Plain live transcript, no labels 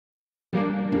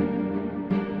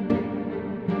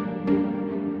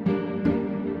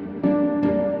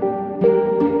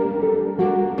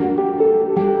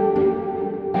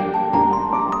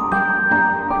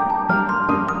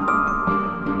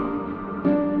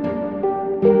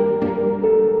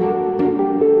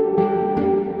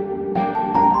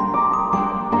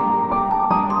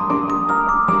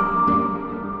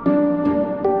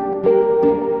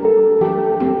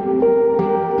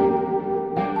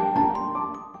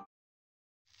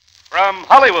From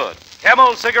Hollywood,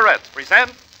 Camel Cigarettes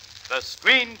present the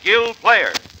Screen Guild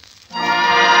Players.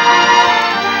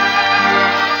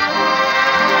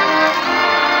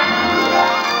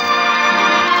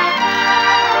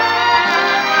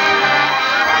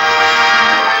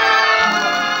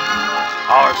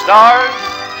 Our stars,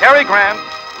 Cary Grant,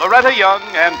 Loretta Young,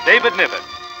 and David Niven.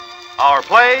 Our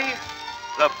play,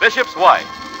 The Bishop's Wife.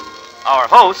 Our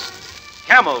host,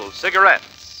 Camel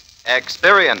Cigarettes.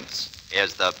 Experience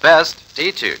is the best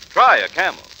teacher. Try a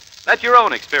Camel. Let your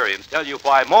own experience tell you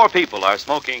why more people are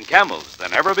smoking Camels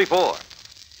than ever before.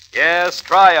 Yes,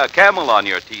 try a Camel on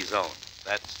your T-zone.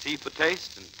 That's T for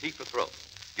taste and T for throat.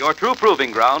 Your true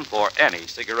proving ground for any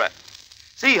cigarette.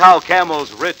 See how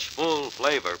Camel's rich, full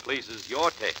flavor pleases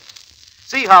your taste.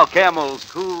 See how Camel's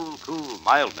cool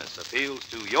mildness appeals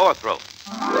to your throat.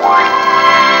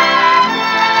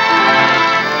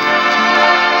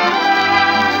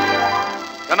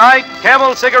 Tonight,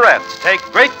 Camel Cigarettes take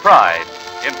great pride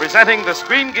in presenting the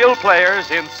Screen Guild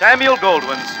Players in Samuel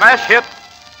Goldwyn's smash hit,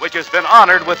 which has been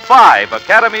honored with 5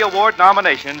 Academy Award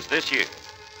nominations this year,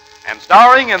 and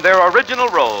starring in their original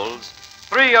roles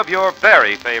 3 of your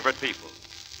very favorite people,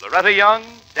 Loretta Young,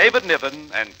 David Niven,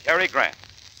 and Cary Grant.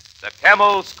 The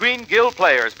Camel Screen Guild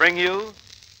Players bring you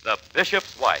The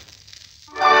Bishop's Wife.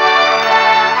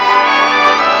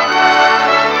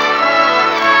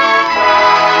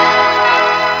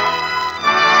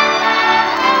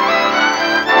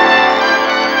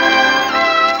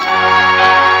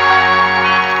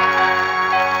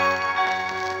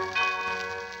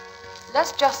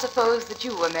 Let's just suppose that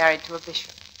you were married to a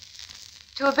bishop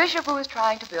who was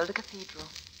trying to build a cathedral.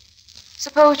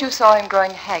 Suppose you saw him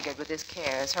growing haggard with his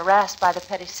cares, harassed by the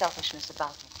petty selfishness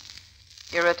about him,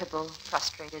 irritable,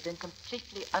 frustrated, and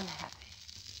completely unhappy.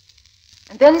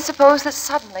 And then suppose that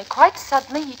suddenly, quite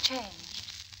suddenly, he changed,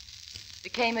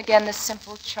 became again the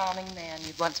simple, charming man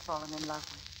you'd once fallen in love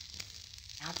with.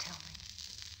 Now tell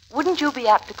me, wouldn't you be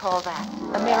apt to call that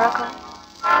a miracle?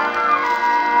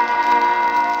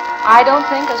 I don't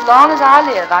think as long as I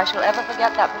live I shall ever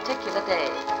forget that particular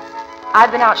day. I'd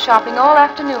been out shopping all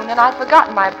afternoon, and I'd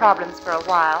forgotten my problems for a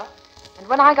while. And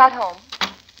when I got home...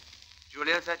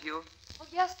 Julia, is that you? Oh,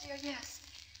 yes, dear, yes.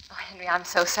 Oh, Henry, I'm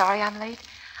so sorry I'm late.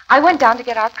 I went down to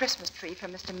get our Christmas tree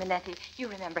from Mr. Minetti. You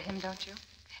remember him, don't you?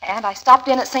 And I stopped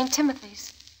in at St.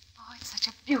 Timothy's. Oh, it's such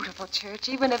a beautiful church,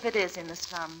 even if it is in the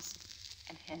slums.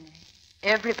 And Henry,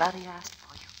 everybody asked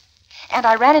for you. And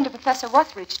I ran into Professor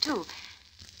Wuthridge, too.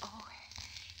 Oh,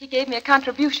 he gave me a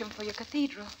contribution for your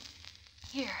cathedral.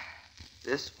 Here.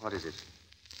 This? What is it?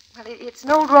 Well, it's an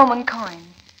old Roman coin.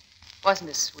 Wasn't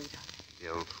it sweet of you?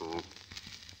 The old fool.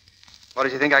 What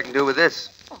does he think I can do with this?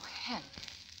 Oh, Henry.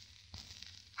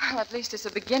 Well, at least it's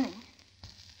a beginning.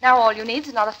 Now all you need is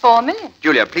another 4 million.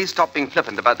 Julia, please stop being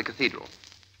flippant about the cathedral.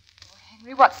 Oh,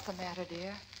 Henry, what's the matter,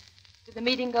 dear? Did the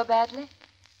meeting go badly?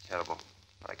 Terrible.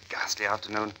 What a ghastly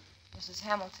afternoon. Mrs.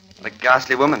 Hamilton again. What a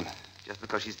ghastly woman. Just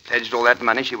because she's pledged all that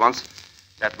money, she wants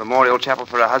that memorial chapel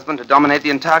for her husband to dominate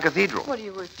the entire cathedral. Well,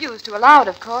 you refused to allow it,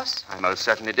 of course. I most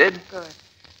certainly did. Good.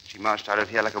 She marched out of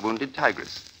here like a wounded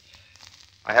tigress.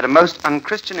 I had a most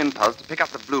unchristian impulse to pick up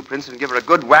the blueprints and give her a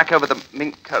good whack over the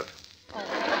mink coat. Oh,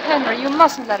 Henry, you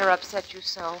mustn't let her upset you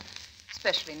so,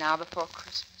 especially now before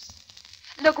Christmas.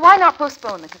 Look, why not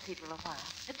postpone the cathedral a while,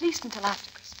 at least until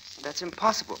after Christmas? That's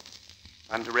impossible.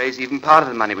 I'm to raise even part of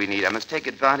the money we need. I must take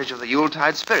advantage of the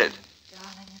Yuletide spirit.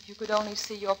 Darling, if you could only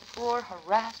see your poor,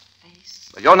 harassed face.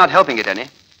 Well, you're not helping it any.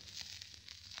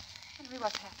 Henry,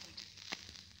 what's happened?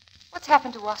 What's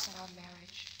happened to us in our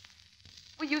marriage?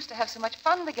 We used to have so much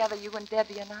fun together, you and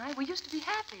Debbie and I. We used to be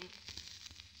happy.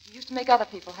 We used to make other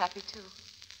people happy, too.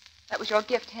 That was your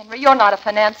gift, Henry. You're not a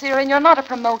financier and you're not a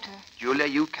promoter. Julia,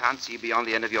 you can't see beyond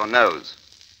the end of your nose.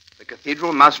 The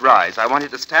cathedral must rise. I want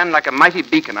it to stand like a mighty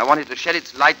beacon. I want it to shed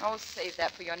its light. Oh, save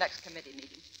that for your next committee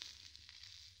meeting.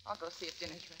 I'll go see if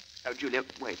dinner's ready. Oh, Julia,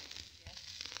 wait. Yes?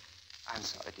 I'm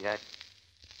sorry, dear.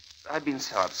 I've been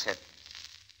so upset.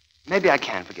 Maybe I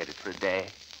can forget it for a day.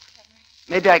 Henry.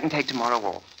 Maybe I can take tomorrow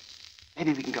off.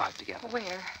 Maybe we can go out together.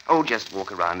 Where? Oh, just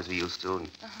walk around as we used to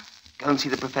and go and see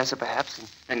the professor, perhaps, and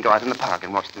then go out in the park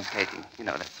and watch them skating. You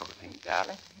know, that sort of thing.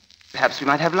 Darling. Perhaps we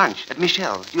might have lunch at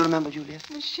Michelle's. Do you remember, Julia?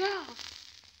 Michelle.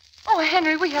 Oh,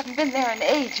 Henry, we haven't been there in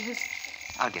ages.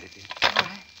 I'll get it, dear. All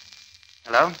right.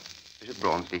 Hello? Bishop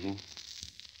Braun speaking.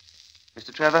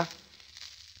 Mr. Trevor?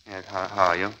 Yes, how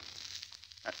are you?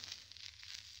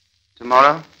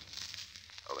 Tomorrow?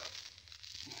 Oh, well.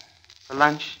 For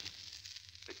lunch?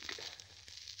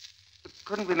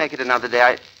 Couldn't we make it another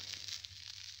day?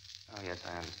 Oh, yes,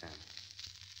 I understand.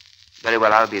 Very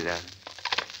well, I'll be there.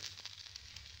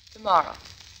 Tomorrow.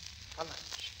 For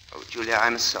lunch. Oh, Julia,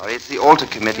 I'm sorry. It's the altar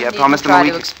committee. I You promised them a try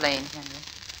week. to explain, Henry.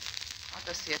 I'll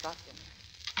go see about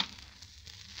dinner.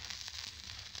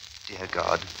 Dear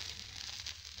God,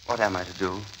 what am I to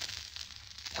do?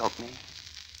 Help me.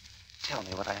 Tell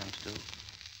me what I am to do.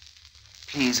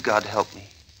 Please, God, help me.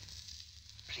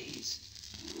 Please.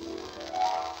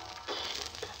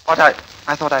 I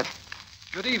thought I'd...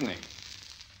 Good evening.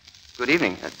 Good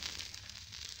evening.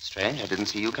 Strange, I didn't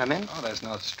see you come in. Oh, that's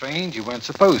not strange. You weren't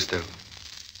supposed to.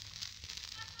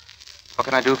 What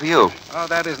can I do for you? Oh,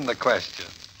 that isn't the question.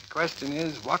 The question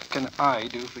is, what can I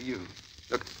do for you?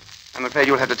 Look, I'm afraid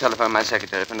you'll have to telephone my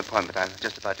secretary for an appointment. I'm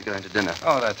just about to go into dinner.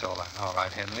 Oh, that's all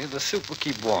right, Henry. The soup will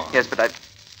keep warm. Yes, but I...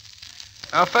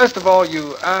 Now, first of all,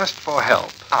 you asked for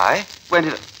help. I? When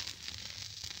did I...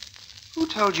 Who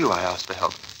told you I asked for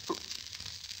help?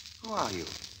 Who are you?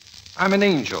 I'm an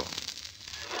angel.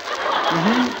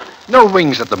 No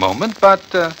wings at the moment, but...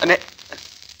 Oh,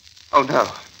 no.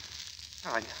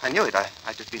 No, I knew it.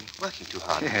 I've just been working too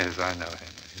hard. Yes, I know,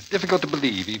 Henry. It's difficult to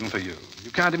believe, even for you.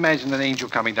 You can't imagine an angel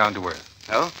coming down to earth.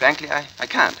 No, frankly, I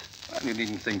can't. Well, you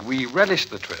needn't think we relish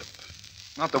the trip.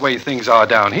 Not the way things are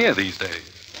down here these days.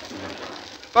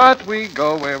 But we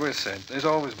go where we're sent. There's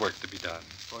always work to be done.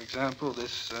 For example,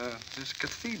 this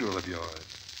cathedral of yours.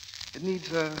 It needs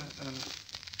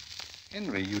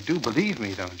Henry, you do believe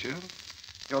me, don't you?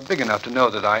 You're big enough to know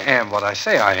that I am what I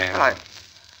say I am. Well,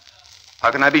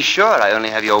 how can I be sure? I only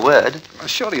have your word. Well,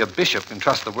 surely a bishop can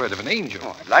trust the word of an angel.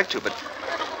 Oh, I'd like to, but...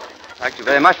 I'd like to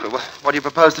very much, but what do you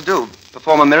propose to do?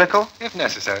 Perform a miracle? If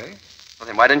necessary. Well,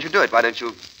 then why don't you do it? Why don't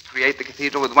you create the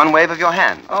cathedral with one wave of your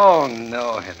hand? Oh,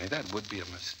 no, Henry, that would be a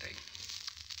mistake.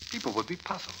 People would be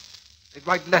puzzled. They'd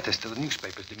write letters to the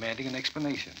newspapers demanding an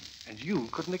explanation, and you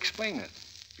couldn't explain it,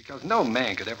 because no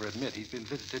man could ever admit he's been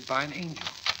visited by an angel.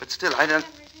 But still, I don't...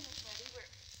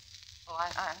 Oh,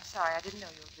 I'm sorry. I didn't know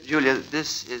you were visiting. Julia,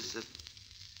 this is...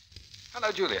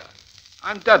 Hello, Julia.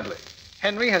 I'm Dudley.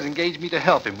 Henry has engaged me to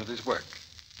help him with his work.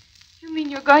 You mean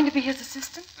you're going to be his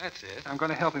assistant? That's it. I'm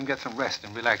going to help him get some rest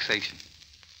and relaxation.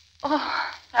 Oh,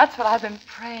 that's what I've been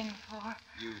praying for.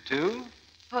 You too?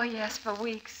 Oh, yes, for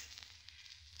weeks.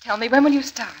 Tell me, when will you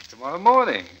start? Tomorrow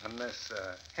morning, unless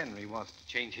Henry wants to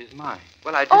change his mind.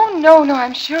 Well, I did... Oh, no,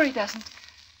 I'm sure he doesn't.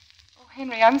 Oh,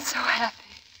 Henry, I'm so happy.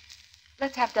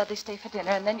 Let's have Dudley stay for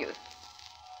dinner, and then you...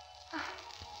 Oh,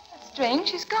 that's strange.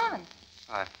 He's gone.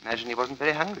 I imagine he wasn't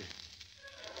very hungry.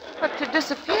 But to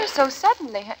disappear so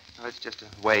suddenly... Oh, it's just a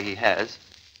way he has.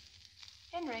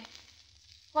 Henry,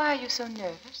 why are you so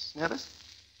nervous? Nervous?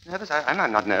 Nervous?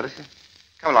 I'm not nervous.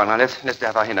 Come along now. Let's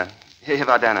have our dinner. Have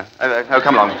our dinner. No,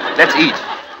 come along. Let's eat.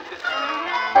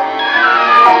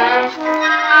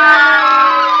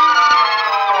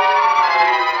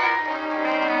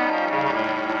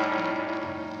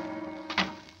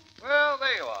 Well,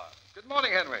 there you are. Good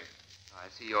morning, Henry. I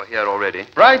see you're here already.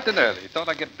 Bright and early. Thought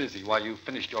I'd get busy while you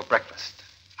finished your breakfast.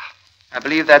 I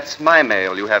believe that's my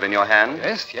mail you have in your hand.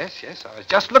 Yes. I was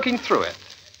just looking through it.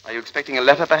 Are you expecting a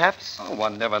letter, perhaps? Oh,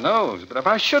 one never knows. But if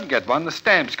I should get one, the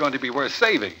stamp's going to be worth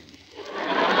saving.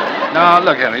 Now,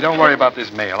 look, Henry, don't worry about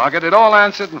this mail. I'll get it all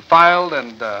answered and filed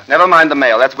and, Never mind the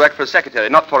mail. That's work for a secretary,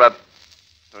 not for an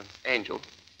angel.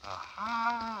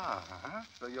 Aha.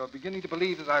 So you're beginning to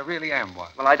believe that I really am one.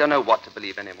 Well, I don't know what to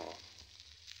believe anymore.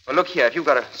 Well, look here. If you've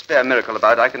got a spare miracle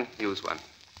about, I can use one.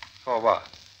 For what?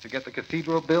 To get the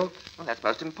cathedral built? Well, that's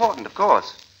most important, of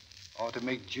course. Or to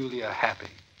make Julia happy?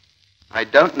 I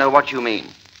don't know what you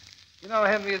mean. You know,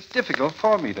 Henry, it's difficult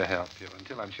for me to help you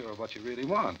until I'm sure of what you really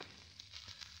want.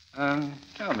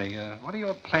 Tell me, what are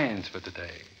your plans for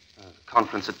today?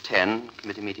 Conference at 10,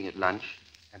 committee meeting at lunch.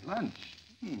 At lunch?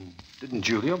 Didn't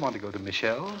Julia want to go to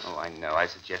Michelle's? Oh, I know. I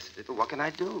suggested it, but what can I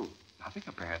do? Nothing,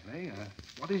 apparently.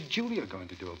 What is Julia going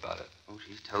to do about it? Oh,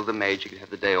 she's told the maid she could have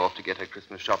the day off to get her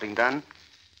Christmas shopping done.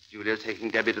 Julia's taking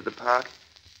Debbie to the park.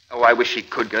 Oh, I wish she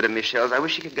could go to Michelle's. I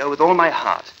wish she could go with all my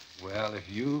heart. Well, if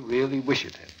you really wish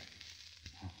it, Henry.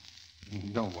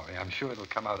 Don't worry. I'm sure it'll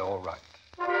come out all right.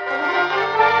 Mommy, do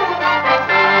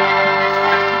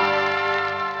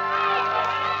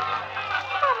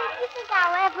you think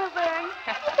I'll ever learn?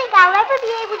 Do you think I'll ever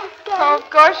be able to skate? Oh, of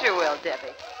course you will,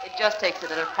 Debbie. It just takes a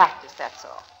little practice, that's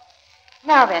all.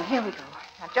 Now then, here we go.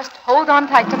 Now just hold on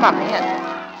tight to Mummy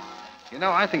and... You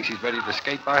know, I think she's ready to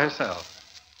skate by herself.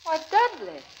 Why,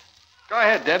 Dudley. Go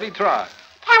ahead, Debbie. Try.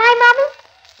 Can I,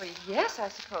 Mommy? Well, yes, I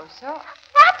suppose so.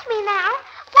 Watch me now.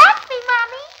 Watch me,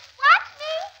 Mommy. Watch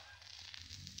me.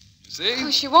 See?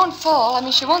 Oh, she won't fall. I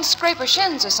mean, she won't scrape her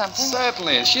shins or something.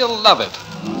 Certainly, and she'll love it.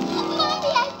 Mommy,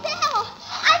 I fell.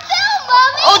 I fell,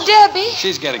 Mommy. Oh, Debbie.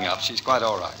 She's getting up. She's quite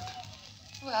all right.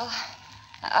 Well,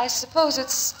 I suppose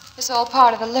it's all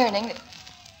part of the learning.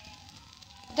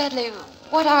 Dudley,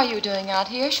 what are you doing out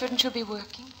here? Shouldn't you be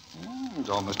working? It's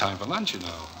almost time for lunch, you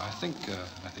know. I think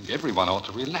everyone ought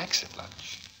to relax at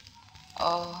lunch.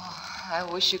 Oh, I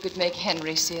wish you could make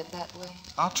Henry see it that way.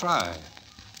 I'll try.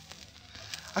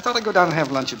 I thought I'd go down and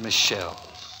have lunch at Michelle's.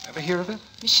 Ever hear of it?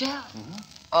 Michelle? Mm-hmm.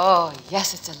 Oh,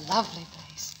 yes, it's a lovely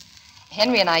place.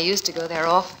 Henry and I used to go there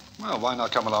often. Well, why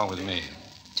not come along with me?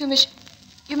 To Michelle?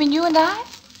 You mean you and I?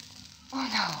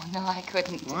 Oh, no, I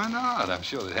couldn't. Why not? I'm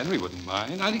sure that Henry wouldn't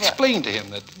mind. I'd explain to him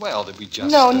that we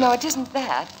just... No, it isn't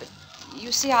that. But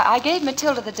you see, I gave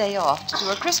Matilda the day off to do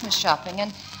her Christmas shopping,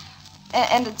 and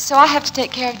so I have to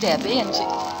take care of Debbie, and she...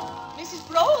 Mrs.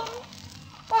 Brown?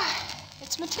 Why,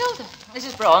 it's Matilda.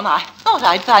 Mrs. Brown, I thought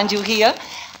I'd find you here.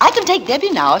 I can take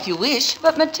Debbie now if you wish.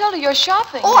 But Matilda, you're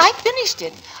shopping. Oh, I finished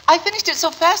it. I finished it so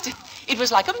fast. It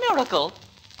was like a miracle.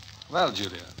 Well,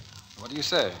 Julia, what do you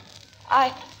say?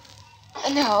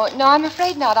 No, I'm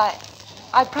afraid not.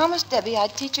 I promised Debbie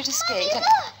I'd teach her to skate. Mommy,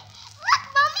 look,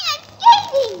 Mommy,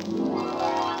 I'm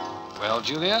skating. Well,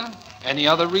 Julia, any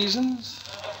other reasons?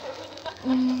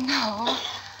 No,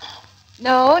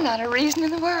 not a reason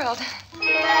in the world.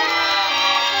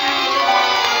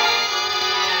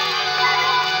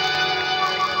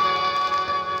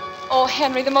 Oh,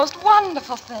 Henry, the most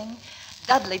wonderful thing.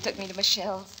 Dudley took me to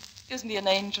Michelle's. Isn't he an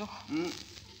angel?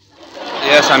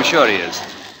 Yes, I'm sure he is.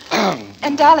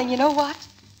 And, darling, you know what?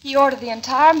 He ordered the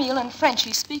entire meal in French.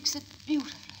 He speaks it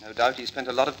beautifully. No doubt he spent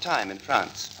a lot of time in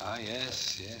France. Ah,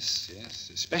 yes.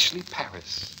 Especially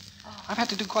Paris. Oh. I've had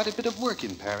to do quite a bit of work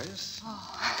in Paris.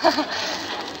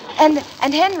 Oh.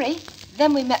 and Henry,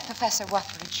 then we met Professor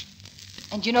Wuthridge.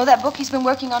 And you know that book he's been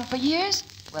working on for years?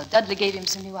 Well, Dudley gave him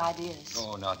some new ideas.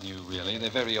 Oh, not new, really. They're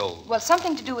very old. Well,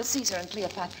 something to do with Caesar and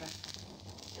Cleopatra.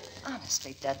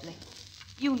 Honestly, Dudley,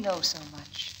 you know so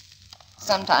much.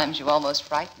 Sometimes you almost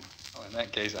frighten. Oh, in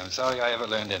that case, I'm sorry I ever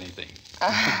learned anything.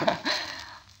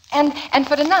 And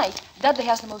for tonight, Dudley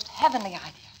has the most heavenly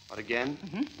idea. What again?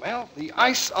 Mm-hmm. Well, the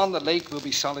ice on the lake will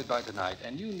be solid by tonight,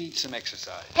 and you need some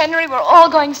exercise. Henry, we're all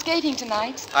going skating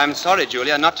tonight. I'm sorry,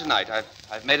 Julia, not tonight.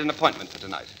 I've made an appointment for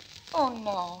tonight. Oh,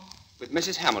 no. With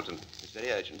Mrs. Hamilton. It's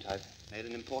very urgent. I've made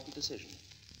an important decision.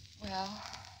 Well,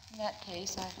 in that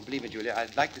case, Believe me, Julia,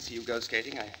 I'd like to see you go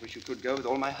skating. I wish you could go with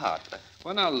all my heart. But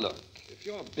Well, now, look. If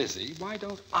you're busy, why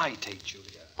don't I take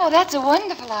Julia? Oh, that's a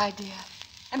wonderful idea.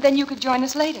 And then you could join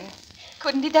us later.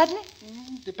 Couldn't he, Dudley?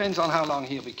 Depends on how long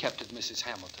he'll be kept at Mrs.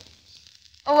 Hamilton's.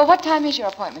 Oh, well, what time is your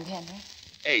appointment, Henry?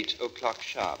 8 o'clock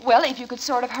sharp. Well, if you could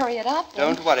sort of hurry it up,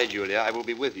 then... Don't worry, Julia. I will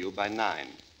be with you by 9.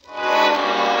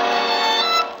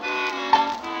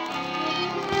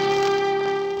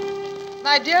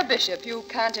 My dear Bishop, you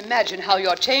can't imagine how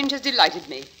your change has delighted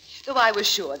me, though I was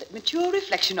sure that mature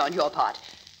reflection on your part.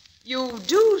 You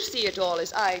do see it all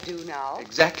as I do now.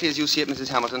 Exactly as you see it, Mrs.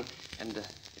 Hamilton. And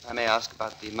if I may ask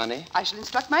about the money? I shall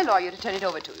instruct my lawyer to turn it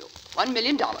over to you. $1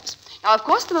 million. Now, of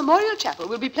course, the memorial chapel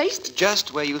will be placed...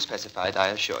 Just where you specified, I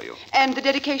assure you. And the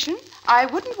dedication? I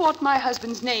wouldn't want my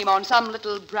husband's name on some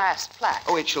little brass plaque.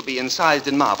 Oh, it shall be incised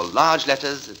in marble. Large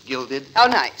letters, gilded. How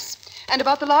nice. And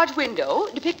about the large window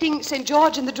depicting St.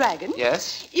 George and the Dragon?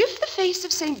 Yes? If the face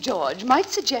of St. George might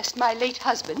suggest my late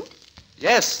husband...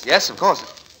 Yes, of course.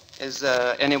 Is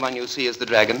anyone you see as the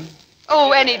dragon?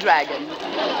 Oh, any dragon.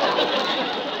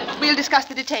 We'll discuss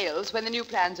the details when the new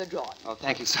plans are drawn. Oh,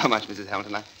 thank you so much, Mrs.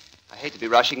 Hamilton. I hate to be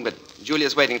rushing, but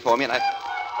Julia's waiting for me, and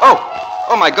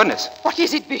Oh, my goodness. What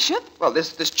is it, Bishop? Well,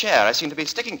 this chair, I seem to be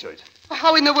sticking to it.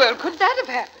 How in the world could that have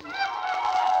happened?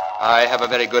 I have a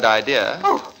very good idea.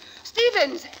 Oh,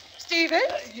 Stevens!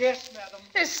 Yes, madam.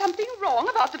 There's something wrong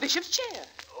about the bishop's chair.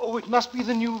 Oh, it must be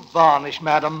the new varnish,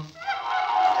 madam.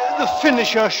 The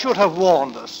finisher should have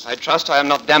warned us. I trust I am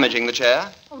not damaging the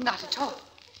chair. Oh, not at all.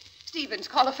 Stevens,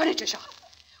 call a furniture shop.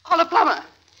 Call a plumber.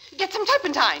 Get some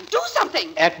turpentine. Do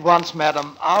something. At once,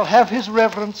 madam. I'll have his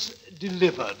reverence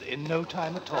delivered in no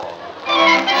time at all.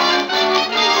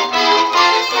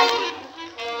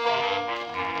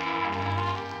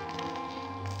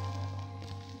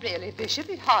 Really, Bishop,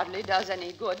 it hardly does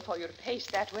any good for you to pace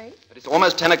that way. But it's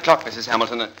almost 10 o'clock, Mrs.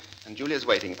 Hamilton, and Julia's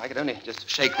waiting. If I could only just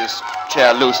shake this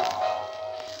chair loose.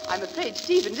 I'm afraid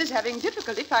Stevens is having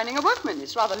difficulty finding a workman.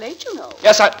 It's rather late, you know.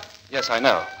 Yes, I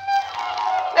know.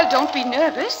 Well, don't be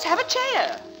nervous. Have a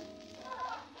chair.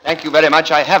 Thank you very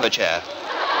much. I have a chair.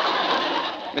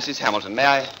 Mrs. Hamilton,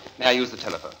 may I use the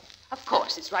telephone? Of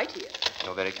course, it's right here.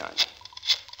 You're very kind.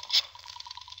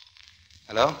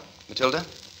 Hello, Matilda?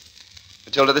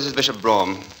 Matilda, this is Bishop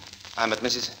Brougham. I'm at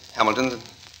Mrs. Hamilton's, and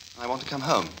I want to come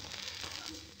home.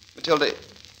 Matilda,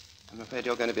 I'm afraid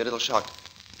you're going to be a little shocked.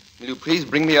 Will you please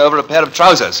bring me over a pair of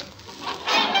trousers?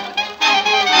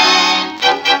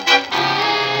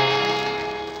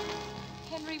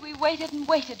 waited and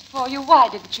waited for you. Why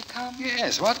didn't you come?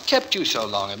 Yes, what kept you so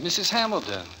long at Mrs.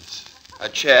 Hamilton's? A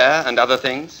chair and other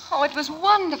things. Oh, it was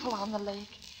wonderful on the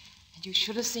lake. And you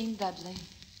should have seen Dudley.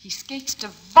 He skates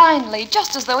divinely,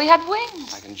 just as though he had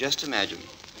wings. I can just imagine.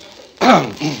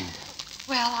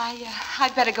 Well,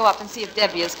 I'd better go up and see if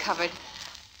Debbie is covered.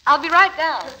 I'll be right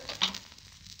down.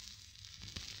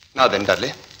 Now then,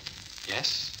 Dudley.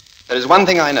 Yes? There is one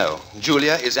thing I know.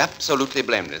 Julia is absolutely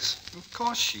blameless. Of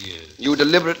course she is. You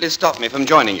deliberately stopped me from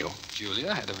joining you.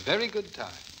 Julia had a very good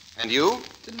time. And you?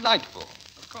 Delightful.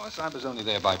 Of course, I was only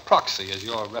there by proxy as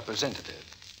your representative.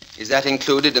 Is that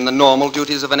included in the normal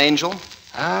duties of an angel?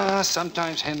 Ah,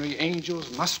 sometimes, Henry,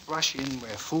 angels must rush in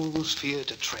where fools fear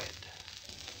to tread.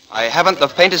 I haven't the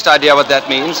faintest idea what that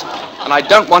means, and I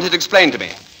don't want it explained to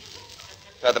me.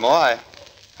 Furthermore,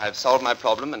 I've solved my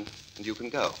problem, and you can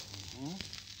go. Mm-hmm.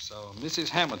 So Mrs.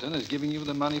 Hamilton is giving you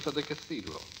the money for the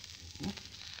cathedral. Mm-hmm.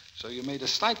 So you made a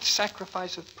slight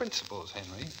sacrifice of principles,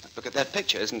 Henry. Look at that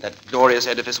picture. Isn't that glorious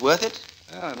edifice worth it?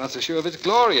 Well, I'm not so sure of its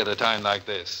glory at a time like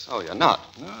this. Oh, you're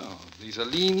not? No. These are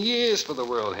lean years for the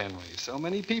world, Henry. So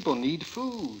many people need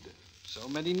food. So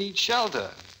many need shelter.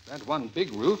 That one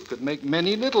big roof could make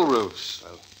many little roofs.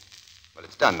 Well,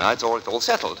 it's done now. It's all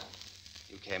settled.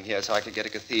 You came here so I could get a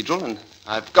cathedral, and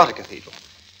I've got a cathedral.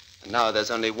 And now there's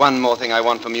only one more thing I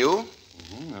want from you.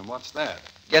 Mm-hmm. And what's that?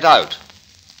 Get out.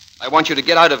 I want you to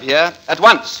get out of here at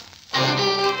once.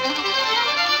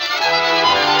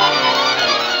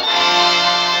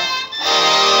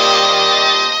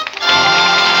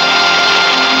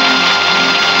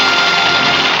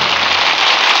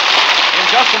 In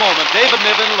just a moment, David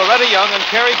Niven, Loretta Young, and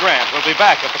Cary Grant will be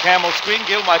back at the Camel Screen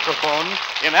Guild microphone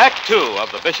in Act 2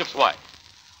 of The Bishop's Wife.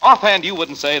 Offhand, you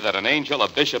wouldn't say that an angel, a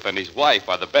bishop, and his wife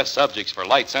are the best subjects for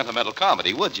light sentimental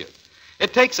comedy, would you?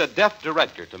 It takes a deft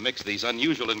director to mix these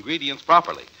unusual ingredients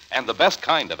properly, and the best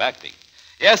kind of acting.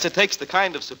 Yes, it takes the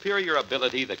kind of superior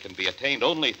ability that can be attained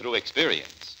only through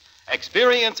experience.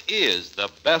 Experience is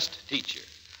the best teacher,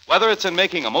 whether it's in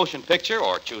making a motion picture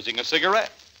or choosing a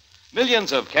cigarette.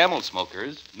 Millions of Camel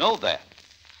smokers know that.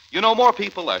 You know, more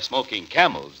people are smoking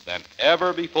Camels than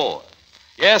ever before.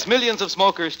 Yes, millions of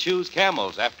smokers choose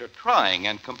Camels after trying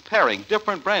and comparing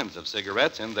different brands of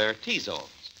cigarettes in their T-zones.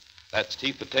 That's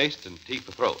teeth for taste and teeth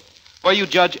for throat, where you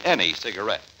judge any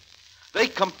cigarette. They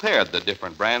compared the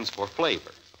different brands for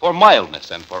flavor, for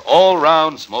mildness, and for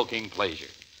all-round smoking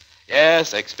pleasure.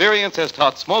 Yes, experience has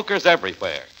taught smokers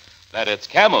everywhere that it's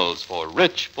Camels for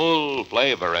rich, full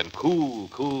flavor and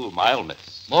cool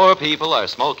mildness. More people are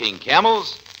smoking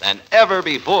Camels than ever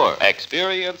before.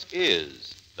 Experience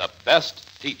is the best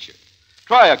teacher.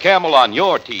 Try a Camel on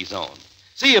your T-zone.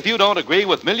 See if you don't agree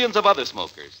with millions of other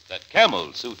smokers that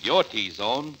Camels suit your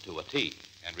T-zone to a T.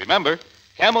 And remember,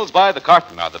 Camels by the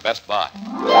carton are the best buy.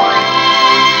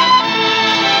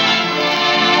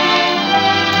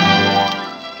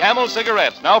 Camel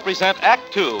Cigarettes now present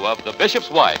Act 2 of The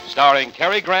Bishop's Wife, starring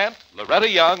Cary Grant, Loretta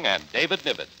Young, and David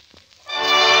Niven.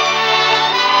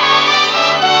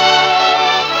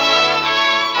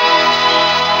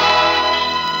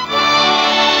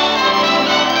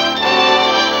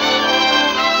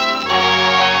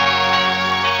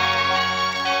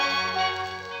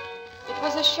 It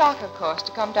was a shock, of course,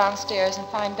 to come downstairs and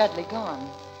find Dudley gone.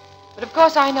 But of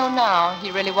course I know now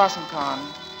he really wasn't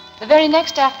gone. The very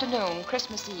next afternoon,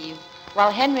 Christmas Eve,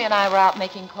 while Henry and I were out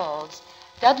making calls,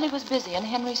 Dudley was busy in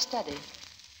Henry's study.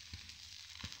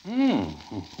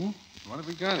 What have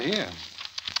we got here?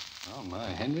 Oh, my,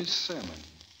 Henry's sermon.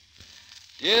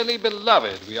 Dearly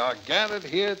beloved, we are gathered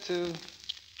here to...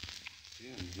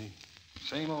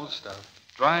 Same old stuff,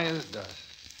 dry as dust.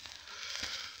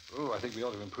 Oh, I think we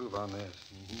ought to improve on this.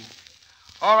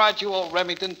 All right, you old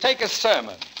Remington, take a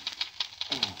sermon.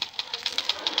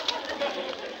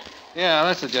 Yeah,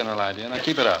 that's the general idea. Now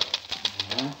keep it up.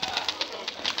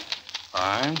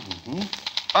 Fine.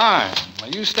 Fine. Now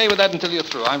you stay with that until you're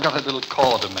through. I've got a little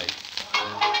call to make.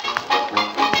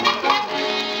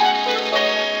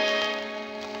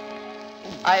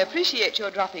 I appreciate your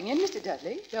dropping in, Mr.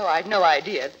 Dudley, though I'd no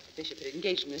idea that the bishop had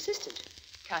engaged an assistant.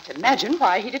 Can't imagine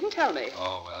why he didn't tell me.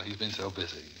 Oh, well, he's been so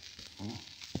busy.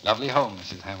 Lovely home,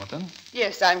 Mrs. Hamilton.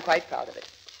 Yes, I'm quite proud of it.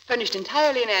 Furnished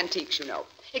entirely in antiques, you know.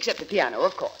 Except the piano,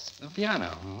 of course. The piano,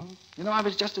 huh? You know, I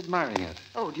was just admiring it.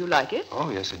 Oh, do you like it? Oh,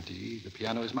 yes, indeed. The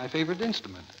piano is my favorite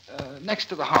instrument. Next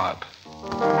to the harp.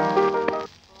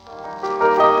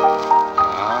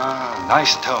 Ah,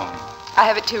 nice tone. I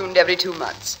have it tuned every 2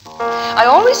 months. I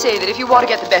always say that if you want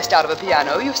to get the best out of a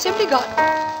piano, you've simply got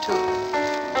to...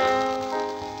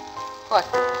 What?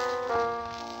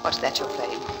 What's that you're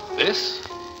playing? This?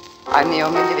 I'm the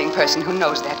only living person who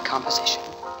knows that composition.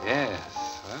 Yes.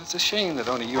 Well, It's a shame that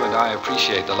only you and I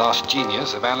appreciate the lost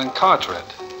genius of Alan Carteret.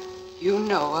 You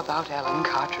know about Alan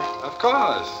Carteret. Of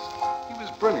course. He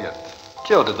was brilliant.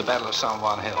 Killed at the Battle of San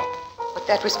Juan Hill. But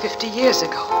that was 50 years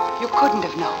ago. You couldn't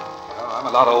have known. Well, I'm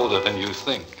a lot older than you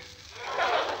think.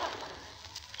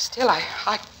 Still,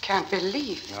 I can't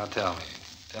believe. Now tell me.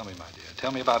 Tell me, my dear.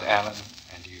 Tell me about Alan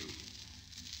and you.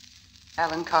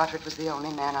 Alan Carteret was the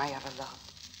only man I ever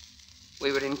loved.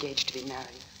 We were engaged to be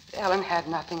married. But Alan had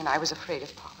nothing, and I was afraid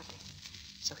of poverty.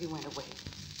 So he went away.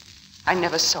 I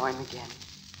never saw him again.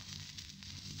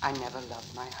 I never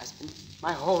loved my husband.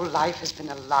 My whole life has been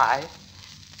a lie.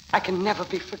 I can never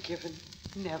be forgiven.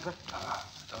 Never.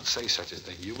 Don't say such a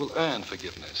thing. You will earn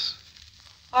forgiveness.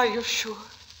 Are you sure?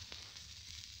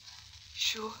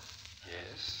 Sure?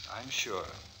 Yes, I'm sure.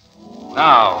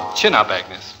 Now, chin up,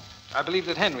 Agnes. I believe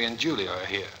that Henry and Julia are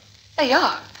here. They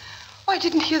are. Oh, I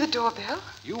didn't hear the doorbell.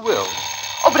 You will.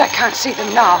 Oh, but I can't see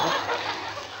them now.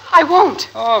 I won't.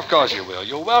 Oh, of course you will.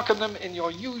 You'll welcome them in your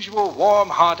usual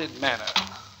warm-hearted manner.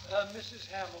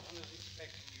 Mrs. Hamilton is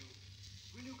expecting you.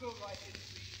 Will you go right in,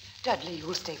 please? Dudley,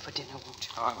 you'll stay for dinner, won't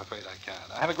you? Oh, I'm afraid I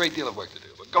can't. I have a great deal of work to do.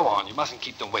 But go on. You mustn't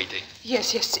keep them waiting.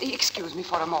 Yes. Excuse me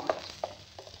for a moment.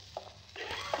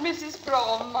 Mrs.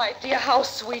 Brougham, my dear, how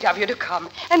sweet of you to come.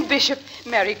 And Bishop,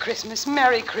 Merry Christmas,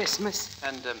 Merry Christmas.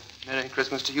 And Merry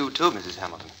Christmas to you, too, Mrs.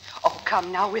 Hamilton. Oh,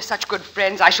 come now, we're such good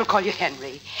friends. I shall call you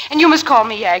Henry. And you must call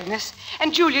me Agnes.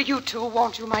 And Julia, you too,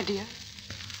 won't you, my dear?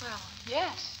 Well,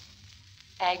 yes.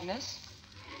 Agnes?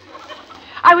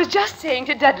 I was just saying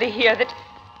to Dudley here that...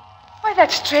 Why,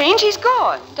 that's strange. He's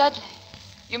gone. Dudley,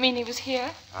 you mean he was here?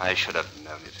 I should have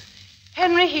known it.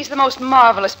 Henry, he's the most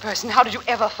marvelous person. How did you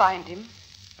ever find him?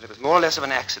 But it was more or less of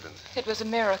an accident. It was a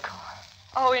miracle.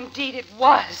 Oh, indeed it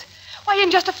was. Why, in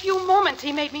just a few moments,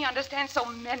 he made me understand so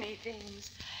many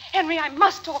things. Henry, I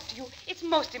must talk to you. It's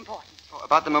most important. Oh,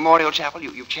 about the memorial chapel,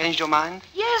 you've changed your mind?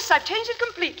 Yes, I've changed it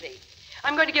completely.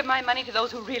 I'm going to give my money to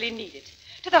those who really need it.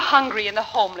 To the hungry and the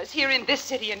homeless, here in this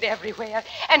city and everywhere.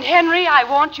 And, Henry, I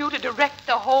want you to direct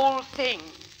the whole thing.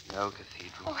 No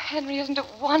cathedral. Oh, Henry, isn't it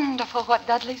wonderful what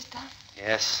Dudley's done?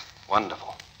 Yes,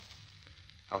 wonderful.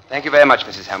 Oh, thank you very much,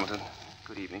 Mrs. Hamilton.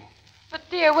 Good evening. But,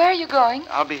 dear, where are you going?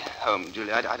 I'll be home,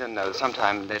 Julia. I don't know.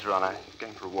 Sometime later on, I'm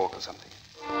going for a walk or something.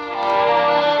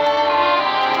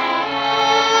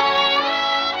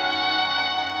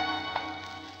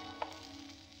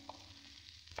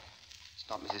 It's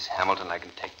not Mrs. Hamilton. I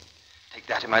can take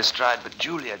that in my stride. But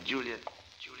Julia,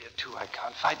 too, I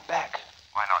can't fight back.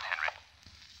 Why not, Henry?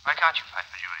 Why can't you fight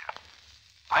for Julia?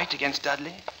 Fight against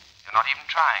Dudley? You're not even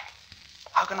trying.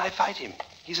 How can I fight him?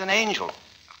 He's an angel.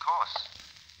 Of course.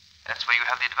 That's where you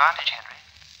have the advantage, Henry.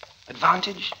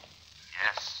 Advantage?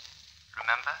 Yes.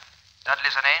 Remember?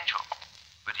 Dudley's an angel.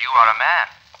 But you are a man.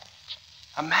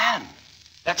 A man?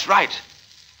 That's right.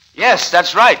 Yes,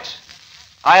 that's right.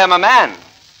 I am a man.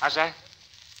 How's that?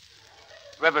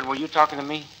 Reverend, were you talking to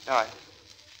me? No,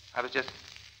 I was just...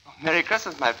 Oh, Merry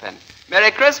Christmas, my friend. Merry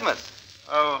Christmas.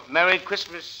 Oh, Merry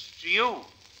Christmas to you.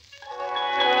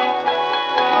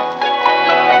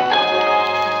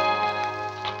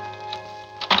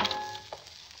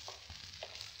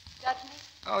 Dudley?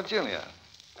 Oh, Julia.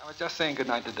 I was just saying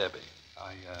goodnight to Debbie.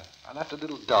 I left a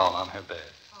little doll on her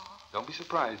bed. Oh. Don't be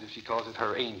surprised if she calls it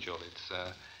her angel.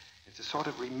 It's a sort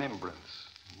of remembrance.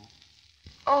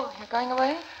 Oh, you're going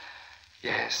away?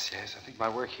 Yes. I think my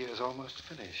work here is almost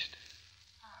finished.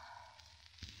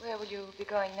 Where will you be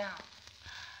going now?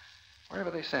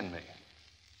 Wherever they send me.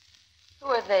 Who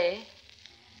are they?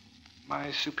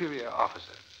 My superior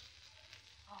officers.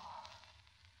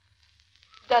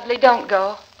 Dudley, don't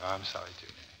go. I'm sorry,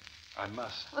 Julia. I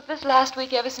must. Look, this last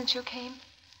week, ever since you came,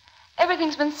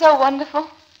 everything's been so wonderful.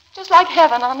 Just like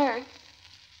heaven on earth.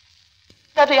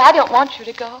 Dudley, I don't want you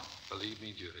to go. Believe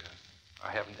me, Julia,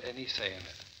 I haven't any say in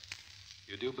it.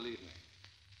 You do believe me?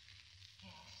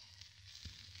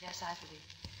 Yes, I believe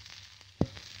you.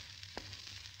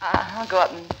 I'll go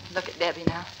up and look at Debbie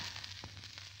now.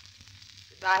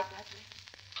 Goodbye, Dudley.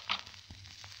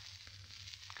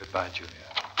 Goodbye, Julia.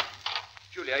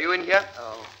 Julia, are you in here?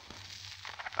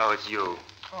 Oh, it's you.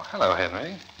 Oh, hello,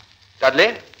 Henry.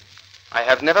 Dudley, I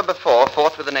have never before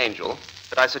fought with an angel,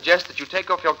 but I suggest that you take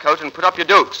off your coat and put up your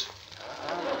dukes.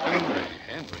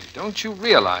 Henry, don't you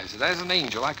realize that as an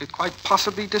angel I could quite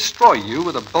possibly destroy you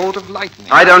with a bolt of lightning?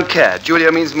 I don't care.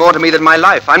 Julia means more to me than my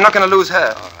life. I'm not going to lose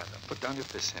her. All right, now put down your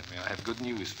fists, Henry. I have good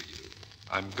news for you.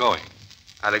 I'm going.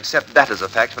 I'll accept that as a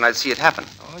fact when I see it happen.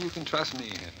 Oh, you can trust me,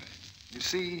 Henry. You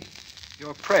see,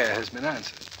 your prayer has been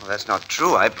answered. Well, that's not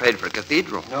true. I prayed for a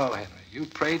cathedral. No, Henry. You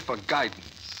prayed for guidance.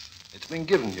 It's been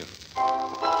given you.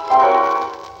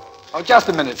 Oh, just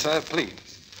a minute, sir, please.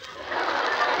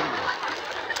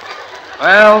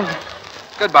 Well,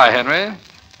 goodbye, Henry.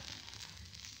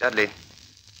 Dudley,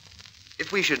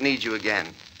 if we should need you again,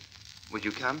 would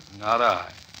you come? Not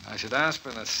I. I should ask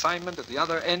for an assignment at the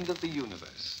other end of the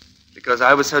universe. Because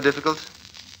I was so difficult?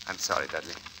 I'm sorry,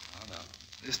 Dudley. Oh, no.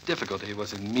 This difficulty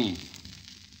was in me.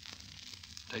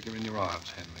 Take her in your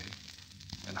arms, Henry,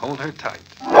 and hold her tight.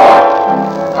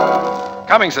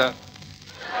 Coming, sir.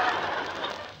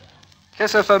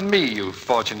 Kiss her for me, you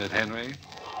fortunate Henry.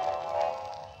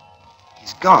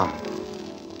 He's gone.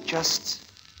 Just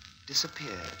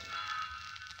disappeared.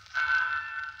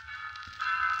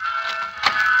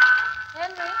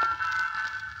 Henry,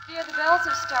 dear, the bells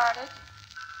have started.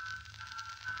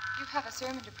 You have a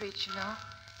sermon to preach, you know.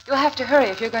 You'll have to hurry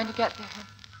if you're going to get there.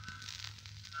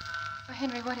 Oh,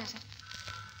 Henry, what is it?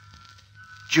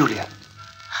 Julia.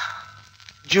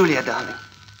 Julia, darling.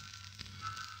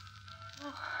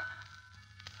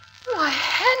 Why,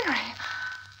 Henry.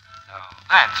 Now,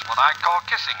 that's what I call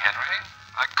kissing, Henry.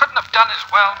 I couldn't have done as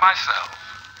well myself.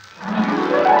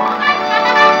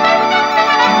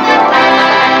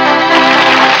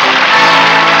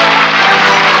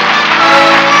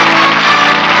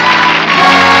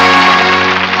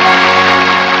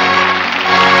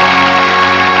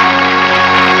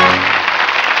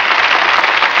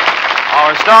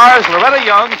 Our stars, Loretta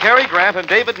Young, Cary Grant, and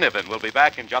David Niven, will be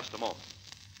back in just a moment.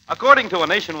 According to a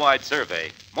nationwide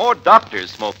survey, more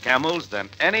doctors smoke Camels than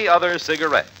any other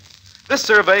cigarette. This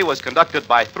survey was conducted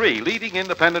by 3 leading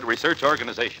independent research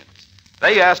organizations.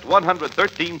 They asked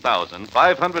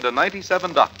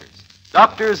 113,597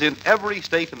 doctors in every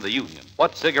state in the Union,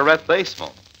 what cigarette they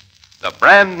smoked. The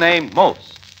brand name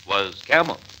most was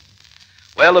Camel.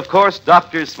 Well, of course,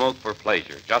 doctors smoke for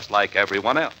pleasure, just like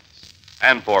everyone else.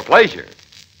 And for pleasure,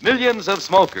 millions of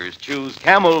smokers choose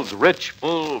Camel's rich,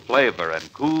 full flavor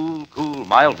and cool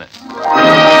mildness.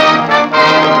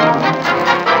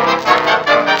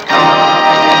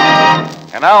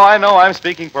 And now I know I'm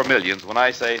speaking for millions when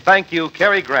I say thank you,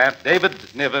 Cary Grant, David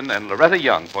Niven, and Loretta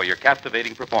Young for your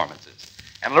captivating performances.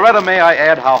 And Loretta, may I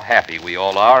add how happy we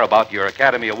all are about your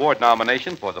Academy Award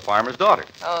nomination for The Farmer's Daughter.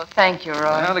 Oh, thank you, Roy.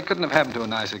 Well, it couldn't have happened to a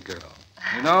nicer girl.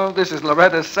 You know, this is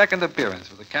Loretta's second appearance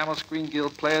with the Camel Screen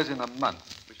Guild Players in a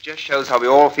month. Which just shows how we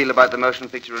all feel about the Motion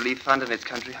Picture Relief Fund and its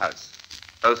country house.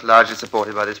 Both largely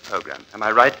supported by this program. Am I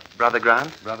right, Brother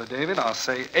Grant? Brother David, I'll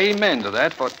say amen to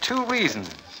that for 2 reasons.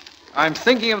 I'm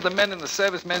thinking of the men in the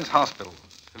servicemen's hospitals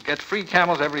who get free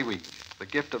Camels every week, the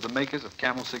gift of the makers of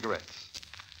Camel cigarettes.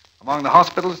 Among the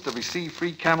hospitals to receive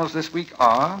free Camels this week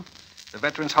are the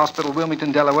Veterans Hospital,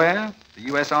 Wilmington, Delaware, the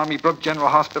U.S. Army Brooke General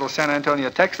Hospital, San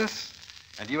Antonio, Texas,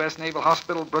 and U.S. Naval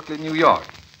Hospital, Brooklyn, New York.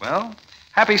 Well,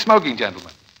 happy smoking,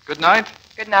 gentlemen. Good night.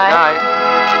 Good night. Good night.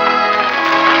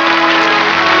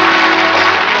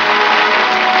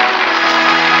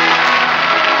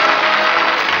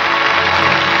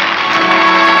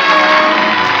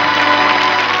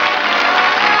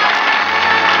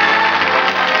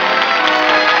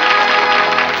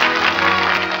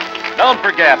 Don't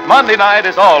forget, Monday night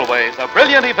is always a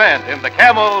brilliant event in the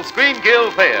Camel Screen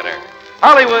Guild Theater.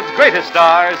 Hollywood's greatest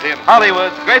stars in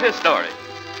Hollywood's greatest stories.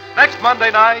 Next Monday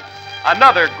night,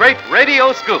 another great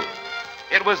radio scoop.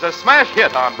 It was a smash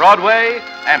hit on Broadway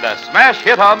and a smash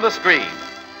hit on the screen.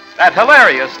 That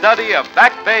hilarious study of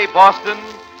Back Bay, Boston,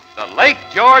 The Late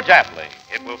George Apley.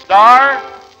 It will star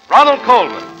Ronald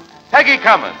Colman, Peggy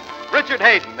Cummins, Richard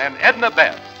Hayden, and Edna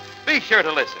Best. Be sure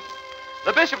to listen.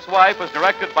 The Bishop's Wife was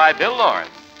directed by Bill Lawrence,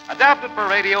 adapted for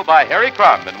radio by Harry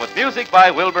Cronman, with music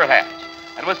by Wilbur Hatch,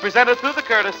 and was presented through the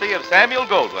courtesy of Samuel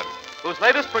Goldwyn, whose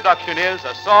latest production is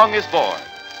A Song is Born.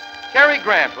 Cary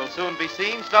Grant will soon be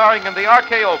seen starring in the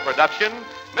RKO production,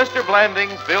 Mr.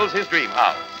 Blandings Builds His Dream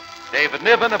House. David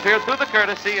Niven appeared through the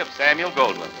courtesy of Samuel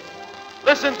Goldwyn.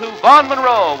 Listen to Vaughn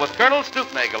Monroe with Colonel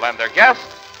Stoopnagel and their guest,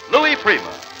 Louis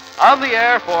Prima, on the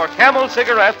air for Camel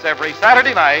Cigarettes every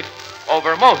Saturday night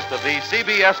over most of these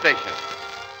CBS stations.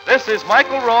 This is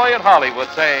Michael Roy in Hollywood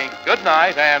saying good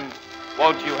night, and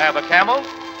won't you have a Camel?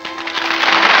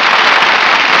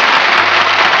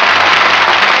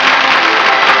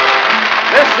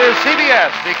 This is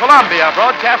CBS, the Columbia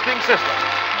Broadcasting System.